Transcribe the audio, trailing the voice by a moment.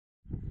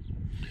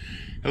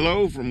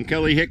Hello from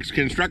Kelly Hicks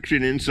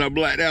Construction in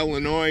Sublette,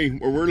 Illinois,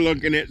 where we're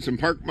looking at some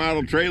park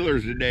model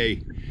trailers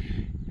today.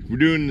 We're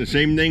doing the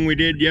same thing we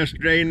did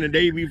yesterday and the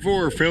day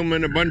before,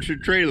 filming a bunch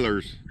of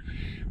trailers.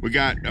 We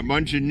got a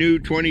bunch of new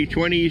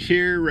 2020s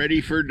here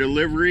ready for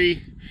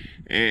delivery,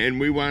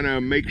 and we want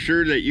to make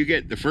sure that you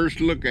get the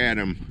first look at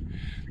them.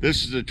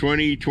 This is a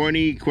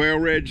 2020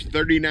 Quailridge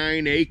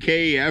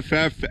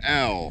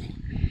 39AKFFL.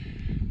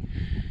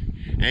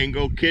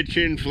 Angle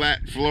kitchen,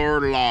 flat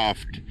floor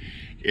loft.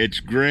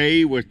 It's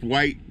gray with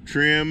white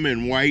trim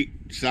and white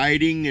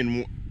siding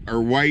and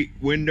white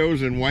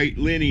windows and white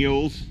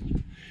lineals.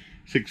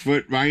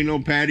 6-foot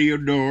vinyl patio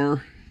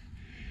door.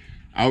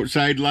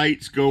 Outside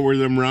lights go where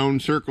them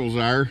round circles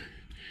are.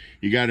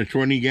 You got a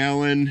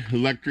 20-gallon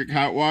electric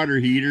hot water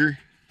heater.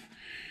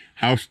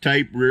 House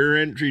type rear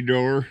entry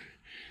door.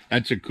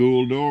 That's a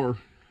cool door.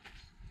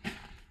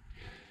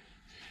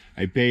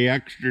 I pay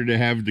extra to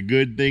have the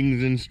good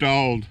things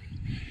installed.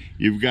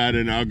 You've got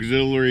an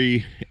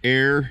auxiliary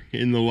air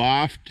in the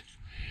loft.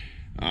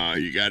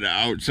 You got an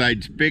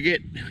outside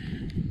spigot.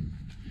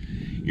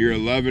 You're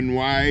 11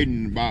 wide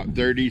and about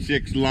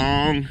 36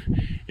 long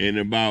and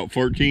about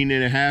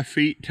 14.5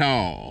 feet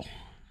tall.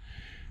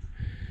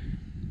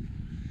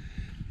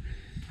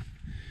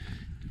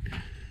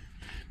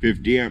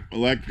 $50-amp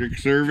electric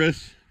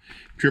service,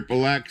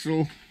 triple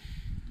axle.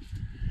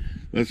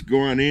 Let's go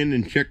on in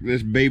and check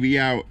this baby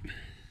out.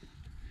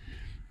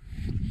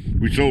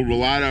 We sold a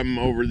lot of them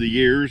over the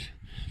years.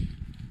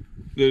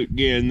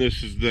 Again,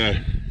 this is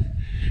the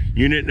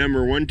unit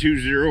number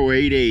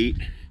 12088,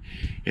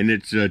 and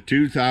it's a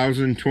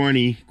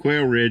 2020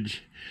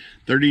 Quailridge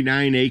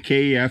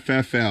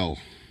 39AKFFL.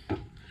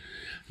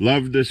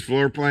 Love this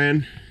floor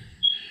plan.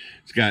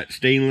 It's got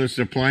stainless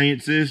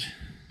appliances,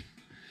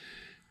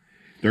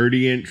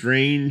 30-inch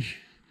range,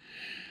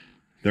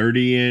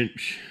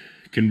 30-inch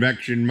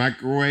convection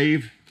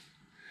microwave.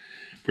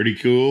 Pretty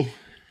cool.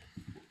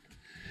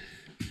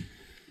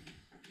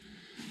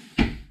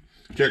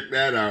 Check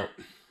that out.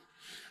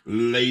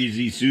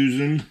 Lazy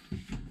Susan.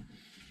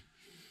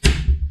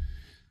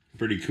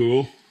 Pretty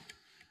cool.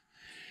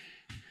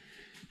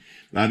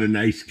 A lot of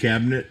nice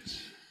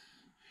cabinets.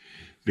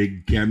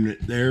 Big cabinet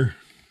there.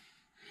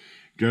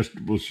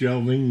 Adjustable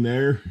shelving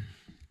there.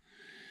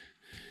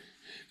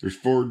 There's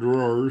 4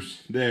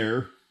 drawers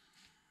there.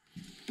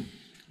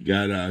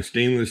 Got a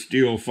stainless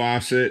steel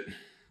faucet.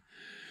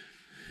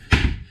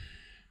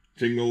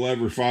 Single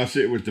lever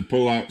faucet with the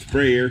pull-out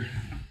sprayer.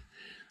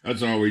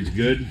 That's always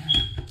good.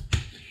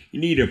 You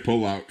need a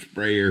pull-out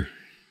sprayer.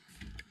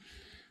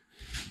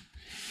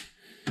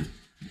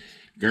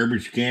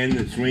 Garbage can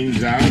that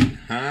swings out.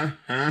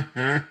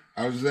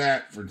 How's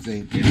that for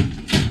thinking?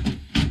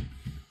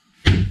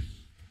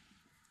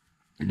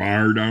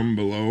 Bar down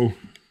below.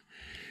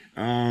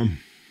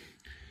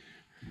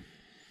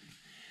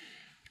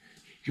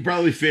 You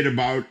probably fit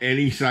about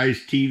any size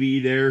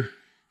TV there.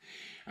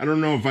 I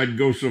don't know if I'd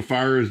go so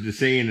far as to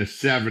saying a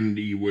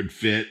 70 would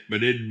fit,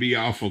 but it'd be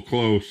awful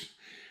close.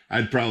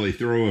 I'd probably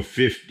throw a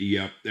 50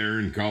 up there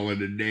and call it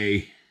a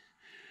day.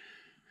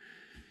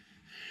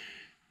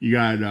 You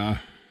got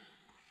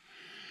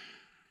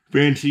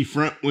fancy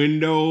front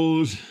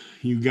windows.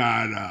 You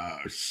got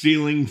a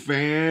ceiling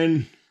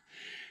fan,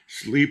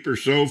 sleeper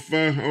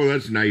sofa. Oh,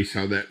 that's nice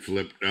how that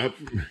flipped up.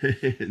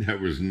 That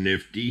was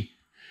nifty.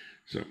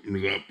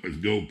 Something's up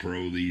with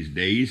GoPro these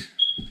days.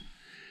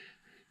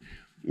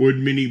 Wood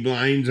mini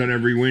blinds on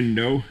every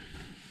window.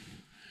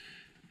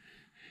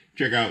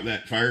 Check out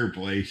that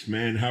fireplace,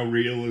 man. How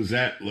real is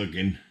that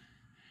looking?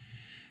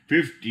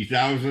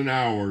 50,000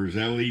 hours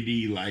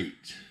LED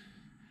lights.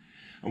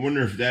 I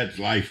wonder if that's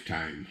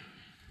lifetime.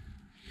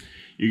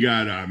 You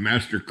got a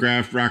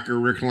Mastercraft rocker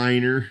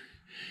recliner.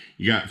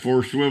 You got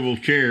 4 swivel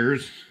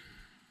chairs.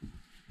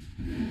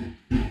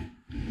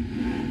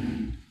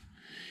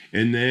 And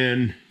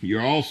then you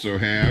also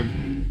have,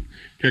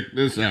 check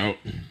this out,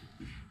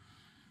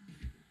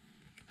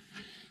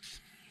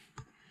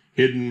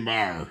 hidden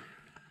bar.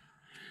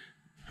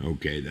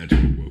 Okay, that's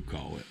what we'll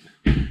call it.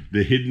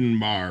 The hidden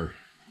bar.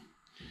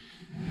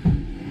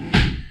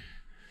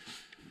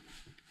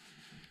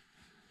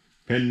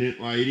 Pendant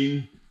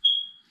lighting.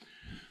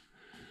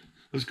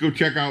 Let's go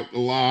check out the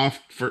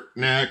loft for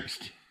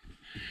next.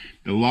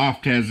 The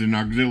loft has an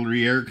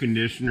auxiliary air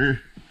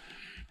conditioner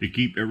to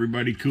keep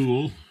everybody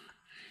cool.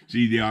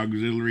 See the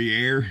auxiliary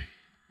air?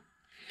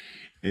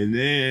 And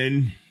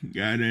then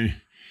got an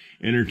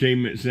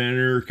entertainment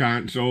center,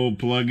 console,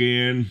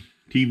 plug-in,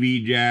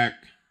 TV jack.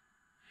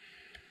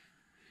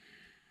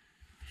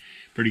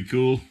 Pretty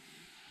cool.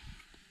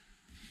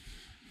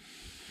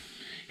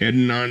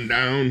 Heading on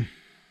down.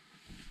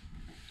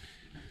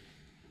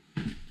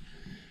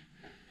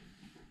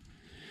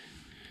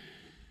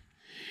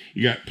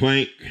 You got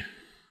plank,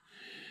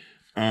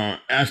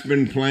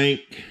 aspen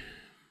plank,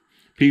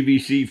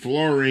 PVC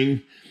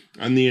flooring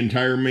on the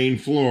entire main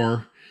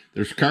floor.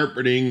 There's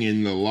carpeting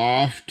in the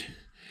loft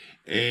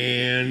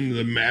and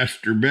the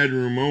master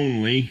bedroom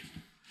only.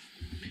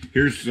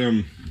 Here's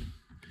some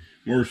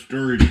more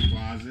storage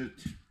closet.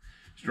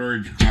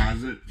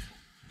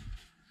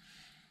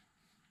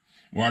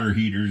 water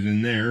heaters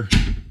in there.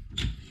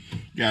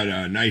 Got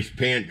a nice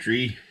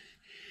pantry,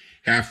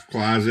 half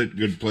closet,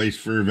 good place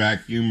for a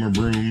vacuum or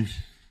brooms.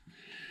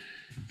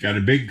 Got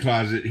a big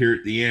closet here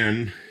at the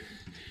end.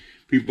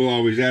 People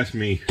always ask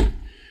me,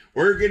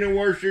 where can a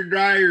washer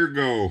dryer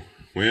go?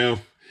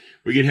 Well,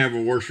 we can have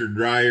a washer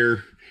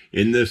dryer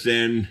in this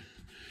end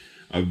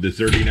of the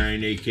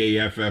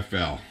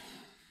 39AKFFL.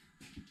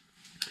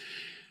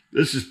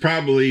 This is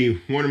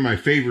probably one of my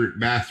favorite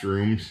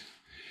bathrooms.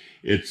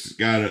 It's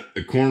got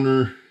a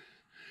corner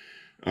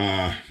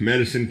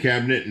medicine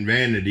cabinet and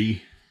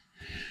vanity.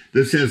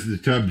 This has the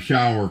tub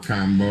shower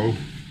combo.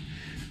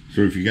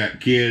 So if you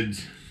got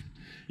kids,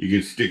 you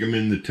can stick them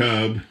in the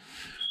tub.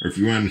 Or if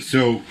you want to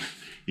soak,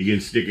 you can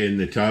stick it in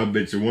the tub.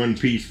 It's a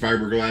one-piece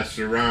fiberglass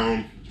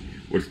surround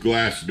with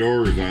glass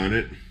doors on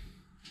it.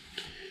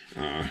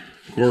 Of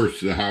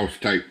course, the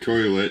house-type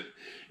toilet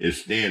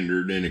is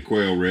standard in a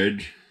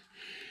Quailridge.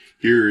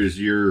 Here is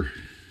your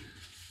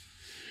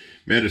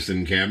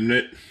medicine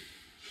cabinet.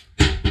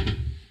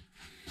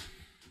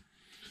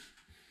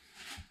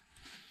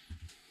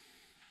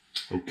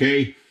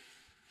 Okay,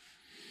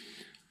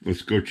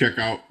 let's go check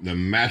out the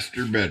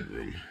master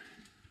bedroom.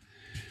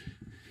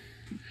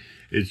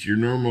 It's your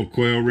normal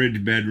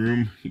Quailridge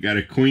bedroom. You got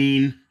a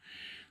queen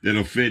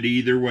that'll fit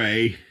either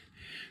way.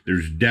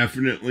 There's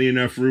definitely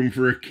enough room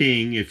for a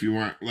king if you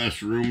want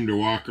less room to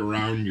walk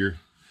around your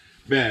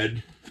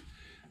bed.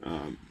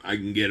 I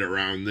can get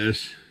around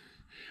this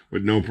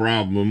with no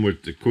problem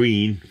with the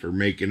queen for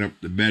making up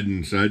the bed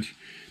and such.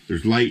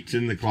 There's lights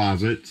in the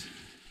closets.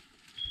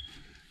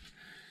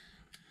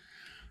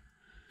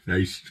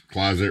 Nice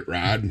closet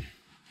rod.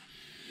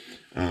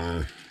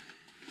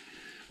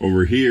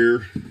 Over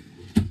here,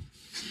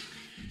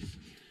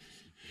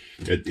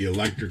 got the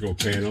electrical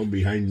panel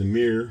behind the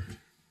mirror.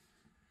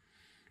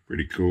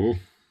 Pretty cool.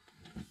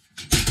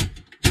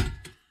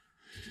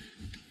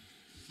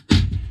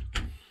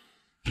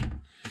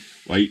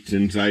 Lights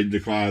inside the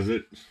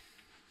closet.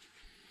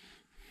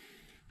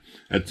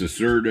 That's a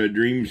Serta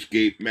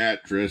Dreamscape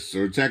mattress,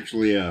 so it's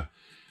actually a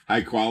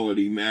high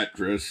quality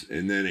mattress,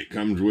 and then it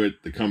comes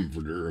with the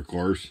comforter, of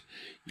course.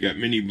 You got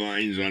mini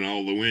blinds on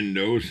all the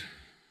windows.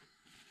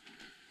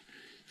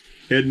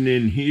 Heading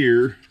in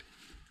here,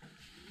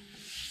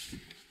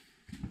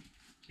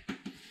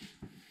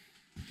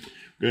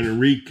 going to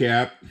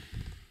recap.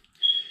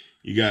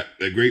 You got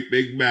the great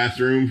big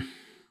bathroom,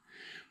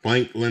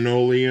 plank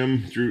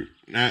linoleum through,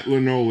 not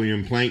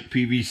linoleum, plank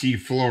PVC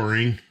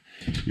flooring.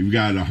 You've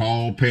got a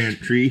hall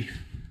pantry,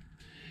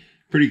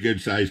 pretty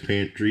good sized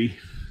pantry.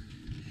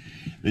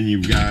 Then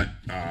you've got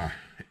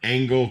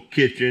angle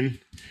kitchen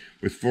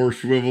with 4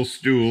 swivel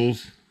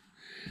stools.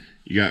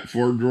 You got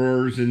 4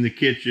 drawers in the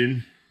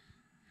kitchen.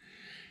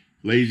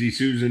 Lazy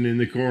Susan in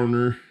the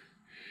corner.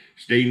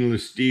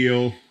 Stainless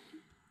steel.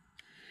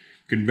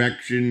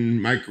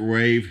 Convection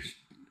microwave.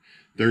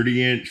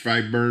 30-inch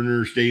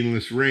 5-burner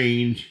stainless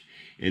range.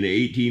 And an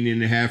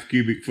 18.5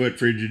 cubic foot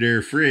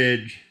Frigidaire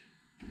fridge.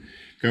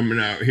 Coming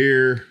out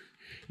here,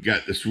 you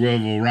got the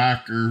swivel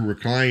rocker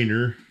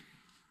recliner.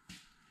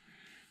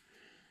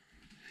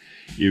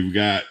 You've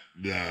got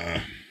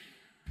the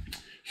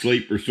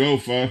sleeper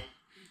sofa,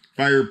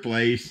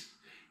 fireplace,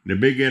 and a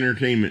big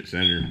entertainment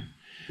center.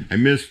 I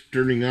missed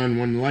turning on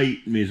one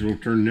light. May as well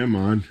turn them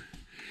on.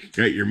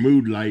 Got your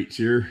mood lights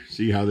here.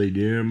 See how they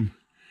dim?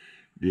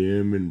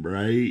 Dim and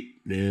bright,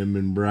 dim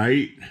and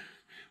bright.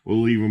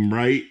 We'll leave them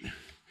bright.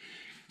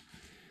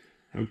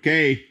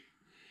 Okay,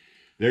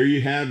 there you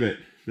have it.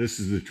 This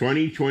is the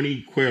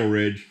 2020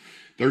 Quailridge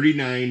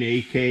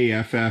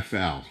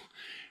 39AKFFL.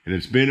 And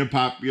it's been a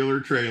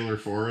popular trailer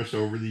for us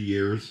over the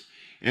years.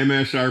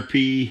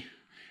 MSRP,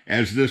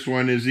 as this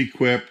one is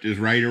equipped, is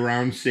right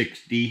around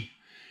 $60.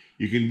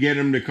 You can get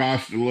them to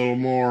cost a little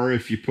more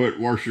if you put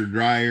washer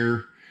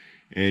dryer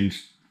and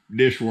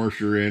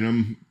dishwasher in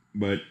them.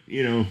 But,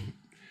 you know,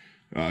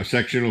 a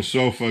sectional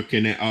sofa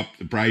can up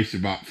the price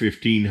about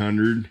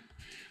 $1,500.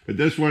 But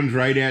this one's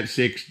right at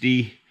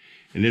 $60.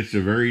 And it's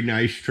a very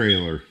nice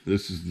trailer.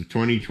 This is the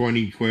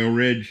 2020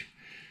 Quailridge.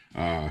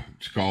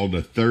 It's called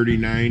a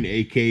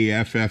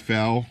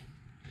 39AKFFL.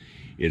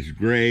 It's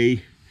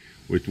gray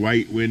with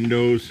white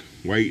windows,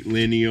 white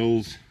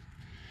lineals,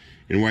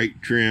 and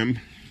white trim.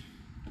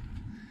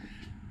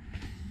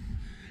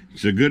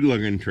 It's a good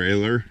looking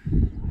trailer.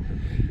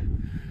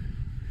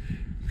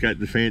 It's got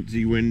the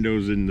fancy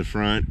windows in the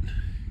front.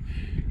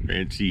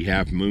 Fancy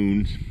half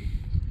moons.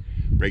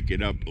 Break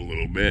it up a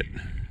little bit.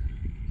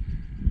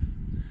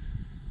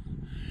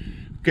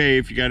 Okay,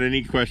 if you got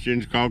any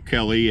questions, call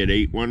Kelly at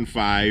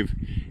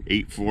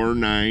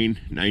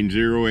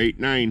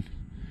 815-849-9089.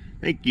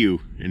 Thank you,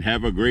 and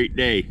have a great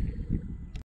day.